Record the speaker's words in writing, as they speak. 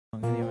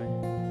Anyway,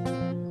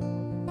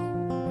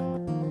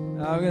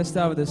 I'm going to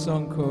start with a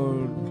song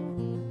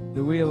called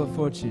The Wheel of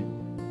Fortune.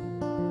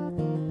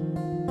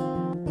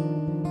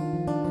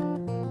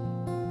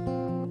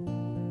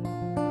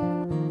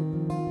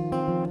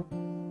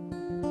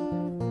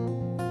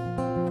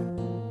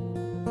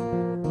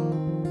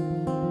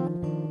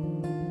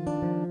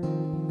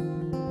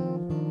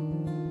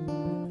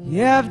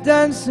 Yeah, I've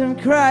done some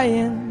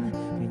crying,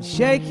 been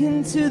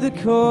shaken to the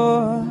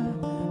core.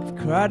 I've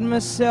cried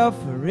myself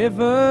a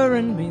river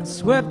and been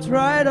swept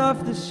right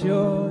off the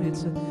shore.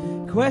 It's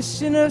a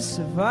question of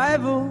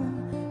survival.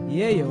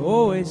 Yeah, you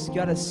always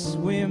gotta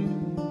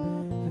swim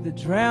for the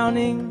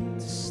drowning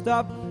to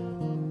stop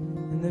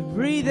and the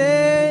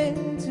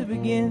breathing to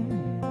begin.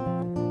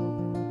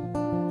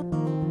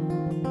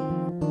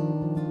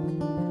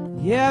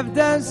 Yeah, I've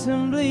done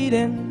some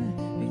bleeding,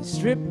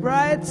 stripped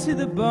right to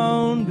the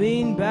bone,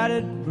 being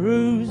battered,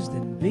 bruised,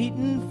 and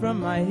beaten from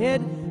my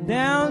head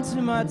down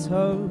to my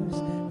toes.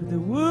 But the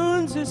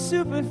wounds are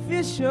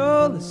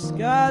superficial, the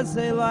scars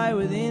they lie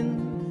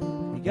within.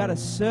 You gotta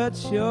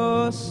search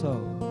your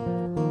soul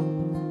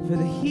for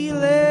the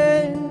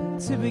healing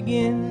to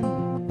begin.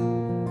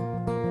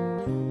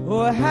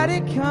 Oh, I had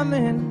it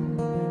coming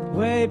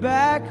way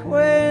back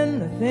when.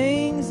 The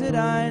things that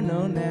I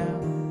know now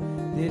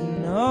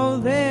didn't know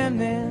them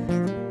then.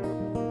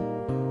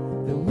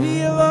 The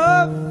wheel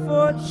of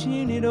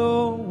fortune, it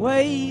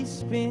always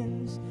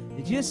spins.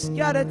 You just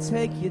gotta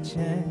take your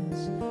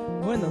chance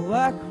when the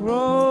luck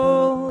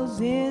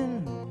rolls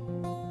in.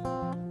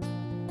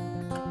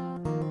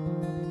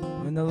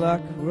 When the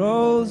luck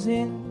rolls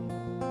in.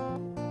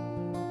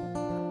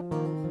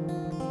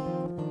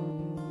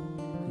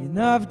 You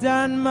know, I've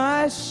done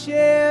my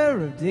share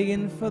of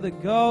digging for the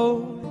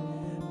gold,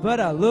 but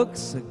I look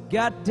so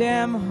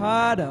goddamn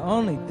hard, I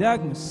only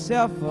dug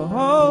myself a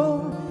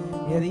hole.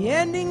 Yeah, the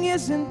ending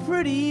isn't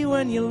pretty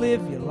when you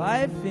live your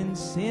life in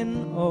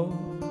sin. Oh,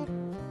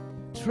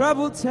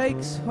 trouble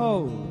takes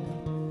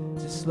hold,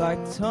 just like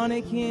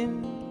tonic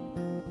in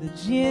the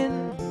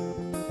gin.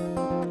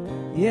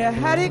 Yeah, I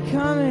had it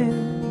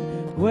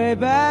coming way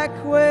back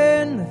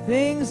when. The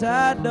things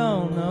I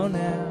don't know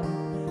now,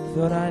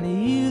 thought I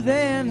knew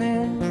them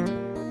then.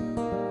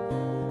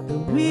 The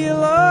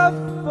wheel of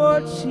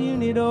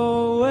fortune, it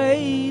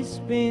always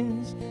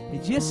spins. You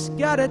just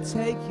gotta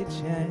take your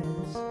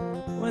chance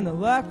when the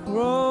luck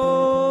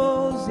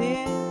rolls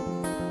in.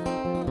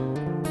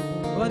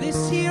 Well,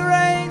 this here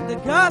ain't the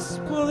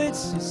gospel,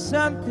 it's just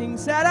some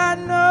things that I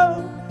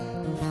know.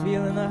 I'm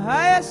feeling the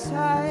highest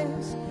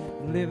highs,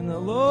 living the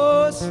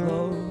lowest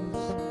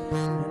lows.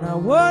 And I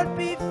won't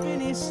be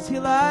finished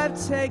till I've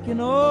taken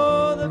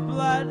all the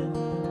blood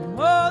from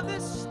all the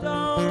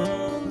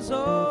stones,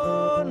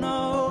 oh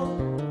no.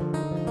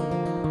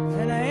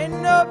 And I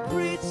ain't no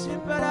preacher,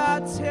 but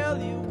I'll tell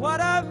you what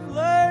I've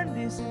learned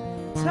is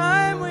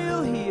time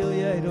will heal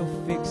you, it'll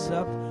fix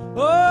up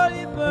all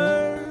your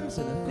burns.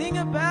 And the thing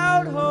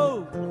about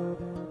hope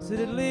is that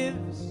it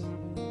lives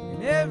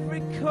in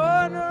every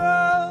corner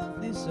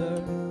of this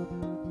earth.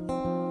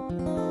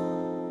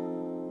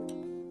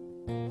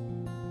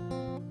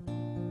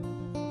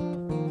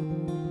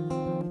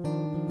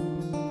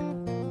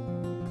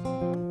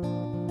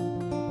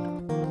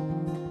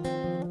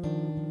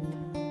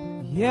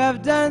 Yeah,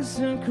 I've done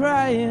some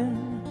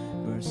crying,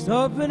 burst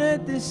open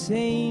at the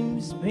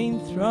seams, been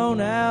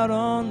thrown out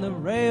on the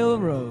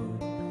railroad,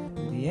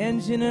 the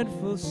engine at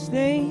full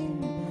steam.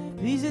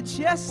 These are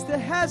just the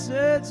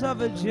hazards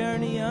of a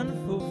journey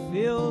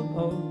unfulfilled.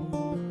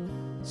 Oh,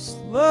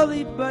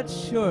 slowly but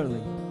surely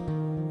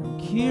I'm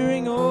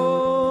curing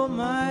all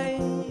my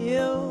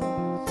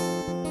ills.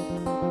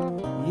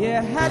 Yeah,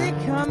 I had it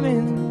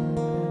coming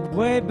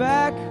way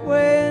back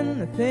when.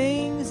 The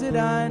things that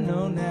I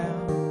know now,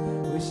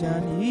 wish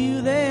I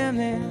knew them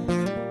then.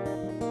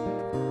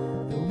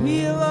 The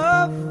wheel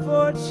of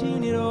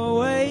fortune, it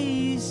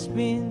always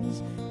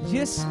spins. You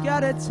just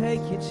gotta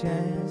take your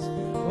chance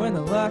when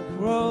the luck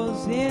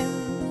rolls in.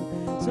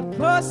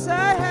 Suppose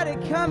I had it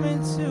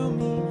coming to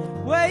me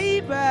way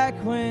back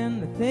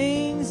when. The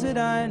things that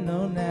I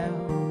know now,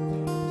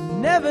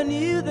 never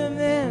knew them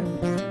then.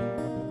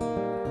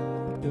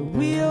 The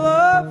wheel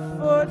of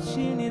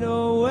fortune, it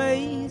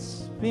always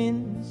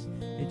spins.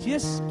 You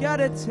just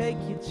gotta take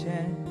your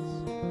chance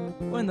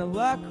when the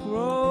luck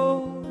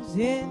rolls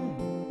in.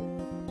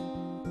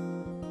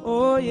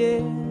 Oh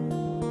yeah.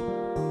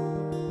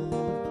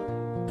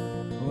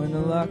 When the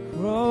luck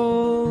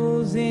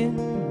rolls in.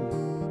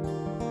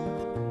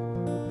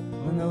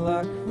 When the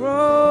luck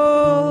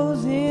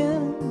rolls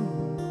in.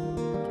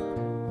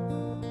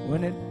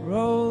 When it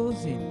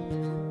rolls in.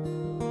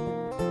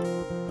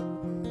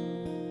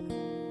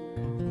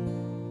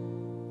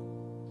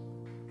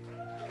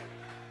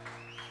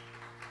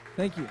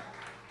 Thank you.